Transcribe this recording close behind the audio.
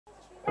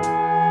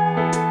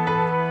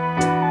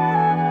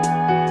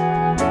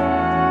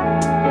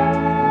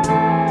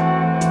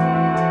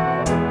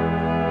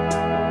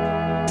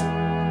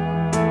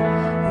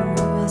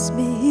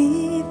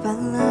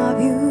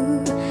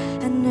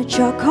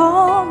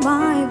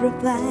my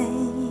reply,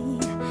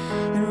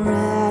 and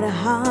rather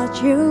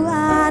hurt you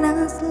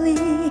honestly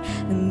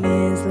than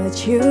mislead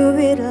you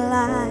with a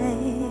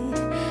lie.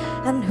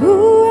 And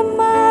who am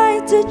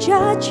I to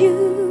judge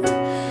you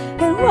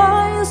and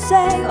what you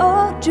say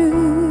or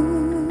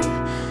do?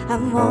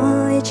 I'm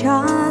only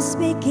just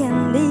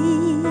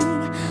beginning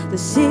to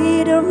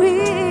see the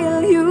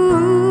real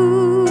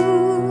you.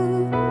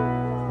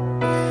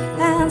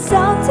 And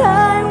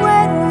sometimes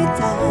when we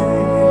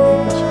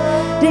touch,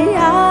 the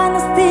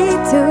honesty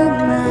too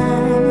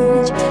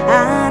much,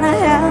 and I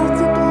have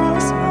to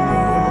close my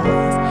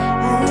eyes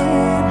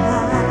and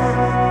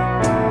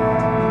hide.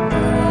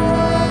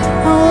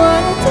 I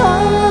wanna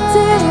talk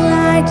till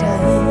I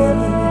die,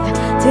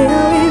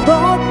 till we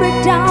both break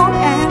down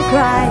and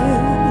cry.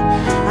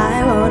 I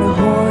wanna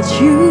hold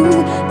you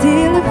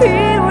till the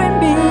fear in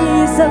me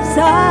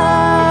subsides.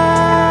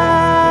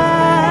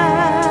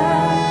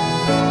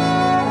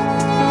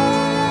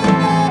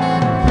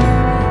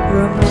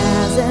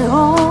 Romance at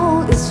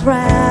all is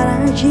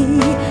strategy,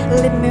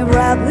 leave me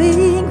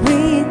grappling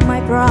with my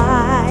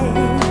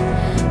pride.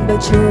 But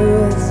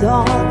truth is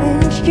all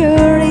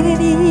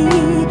insecurity,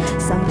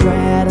 some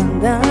dread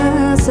and the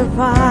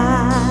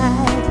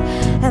survive.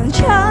 And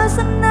just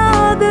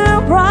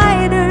another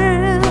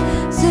brighter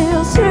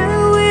still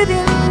true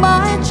within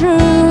my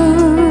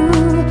truth.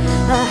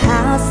 A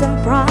house and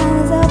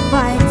prize a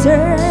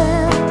fighter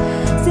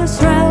still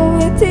strong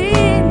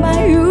within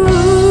my youth.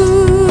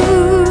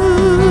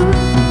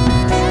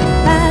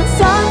 And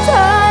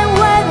sometimes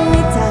when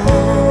we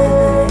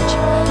touch,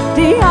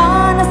 the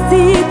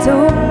honesty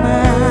too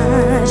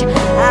much,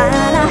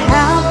 and I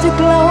have to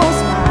close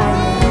my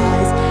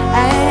eyes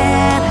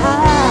and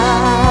hide.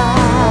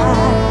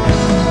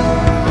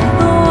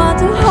 I want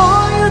to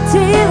hold you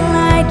till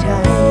I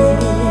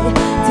die,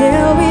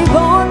 till we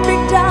both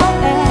break down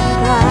and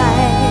cry.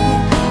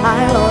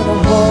 I want to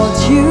hold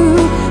you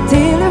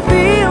till the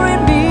fear in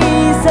me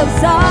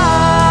subsides.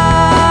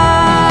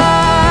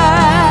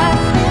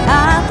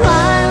 I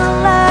climb a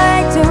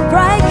line to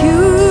break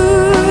you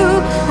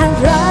and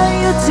drive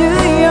you to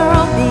your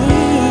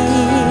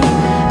knee.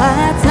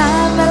 At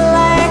time I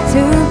like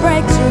to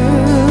break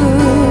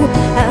through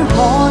and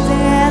hold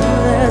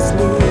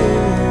endlessly.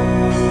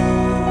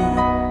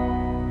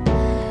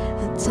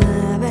 At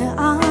time I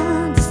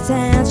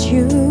understand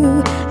you,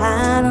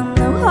 I don't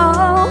know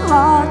how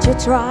hard you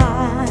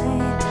try.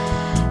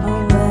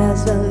 Unless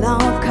the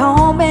love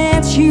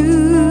commands you,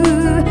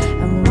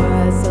 and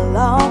once the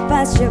love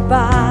passes you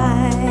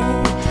by.